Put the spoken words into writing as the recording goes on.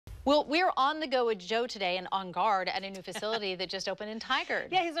Well, we're on the go with Joe today and on guard at a new facility that just opened in Tigard.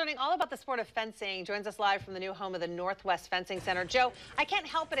 Yeah, he's learning all about the sport of fencing. Joins us live from the new home of the Northwest Fencing Center. Joe, I can't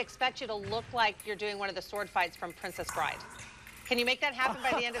help but expect you to look like you're doing one of the sword fights from Princess Bride. Can you make that happen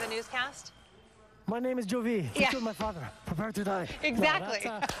by the end of the newscast? My name is Jovi. Yeah. Killed my father. Prepare to die. Exactly.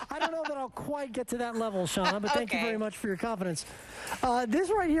 No, I don't know that I'll quite get to that level, Shauna, but thank you Okay. very much for your confidence. This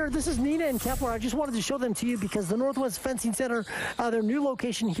right here, this is Nina and Kepler. I just wanted to show them to you because the Northwest Fencing Center, their new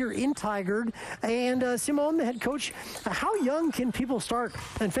location here in Tigard, and Simone, the head coach. How young can people start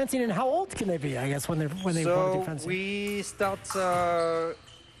in fencing, and how old can they be? I guess when they want to do fencing. We start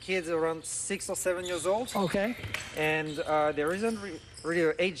kids around 6 or 7 years old. Okay. And there isn't really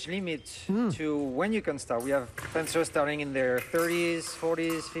an age limit to when you can start. We have fencers starting in their 30s,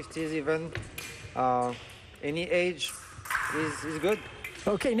 40s, 50s even. Any age is good.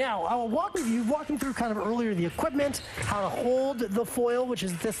 Okay, now I'll walk with you, walking through kind of earlier the equipment, how to hold the foil, which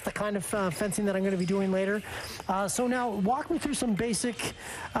is this the kind of fencing that I'm going to be doing later. So now walk me through some basic,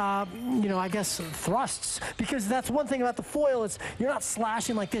 I guess thrusts, because that's one thing about the foil is you're not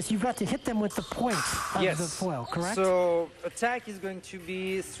slashing like this. You've got to hit them with the point of the foil, correct? So attack is going to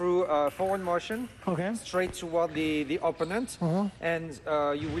be through forward motion, straight toward the opponent, and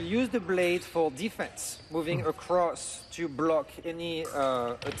you will use the blade for defense, moving across to block any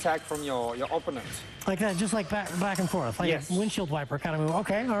attack from your opponent. Like that, just like back and forth, like a windshield wiper kind of move.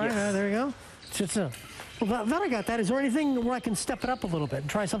 Okay, all right, there you go. Well, that I got that. Is there anything where I can step it up a little bit and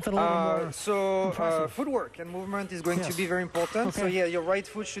try something a little more So footwork and movement is going to be very important. Okay. So yeah, your right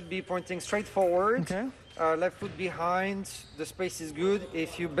foot should be pointing straight forward. Okay. Left foot behind. The space is good.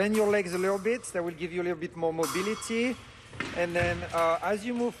 If you bend your legs a little bit, that will give you a little bit more mobility. And then as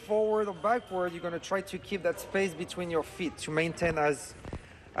you move forward or backward, you're going to try to keep that space between your feet to maintain as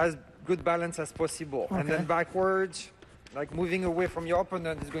good balance as possible. And then backwards, like moving away from your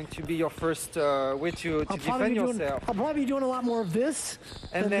opponent, is going to be your first way to defend yourself. I'll probably be doing a lot more of this.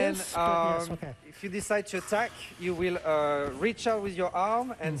 And then yes, if you decide to attack, you will reach out with your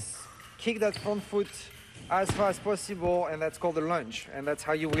arm and kick that front foot as far as possible, and that's called a lunge. And that's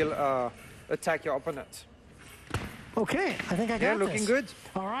how you will attack your opponent. Okay, I think I got this. Looking good.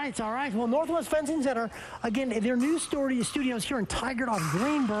 All right, all right. Well, Northwest Fencing Center, again, their new studios here in Tigard on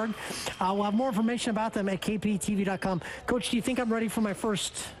Greenberg. We'll have more information about them at KPTV.com. Coach, do you think I'm ready for my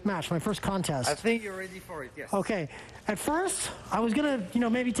first match, my first contest? I think you're ready for it, yes. Okay. At first, I was going to,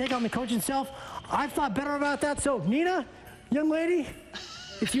 maybe take on the coach himself. I've thought better about that. So, Nina, young lady,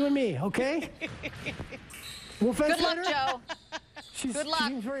 it's you and me, okay? We'll fence Good luck, later. Joe. Good luck.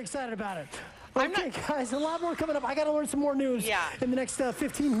 She's very excited about it. I'm Okay, guys, a lot more coming up. I got to learn some more news in the next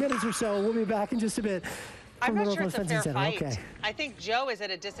 15 minutes or so. We'll be back in just a bit. I'm not sure it's a fair fight. Okay. I think Joe is at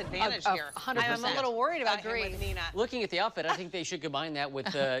a disadvantage here. 100%. I'm a little worried about him with Nina. Looking at the outfit, I think they should combine that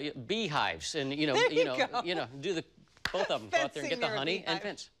with beehives and do both of them. Go out there and get the honey and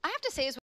fence. I have to say,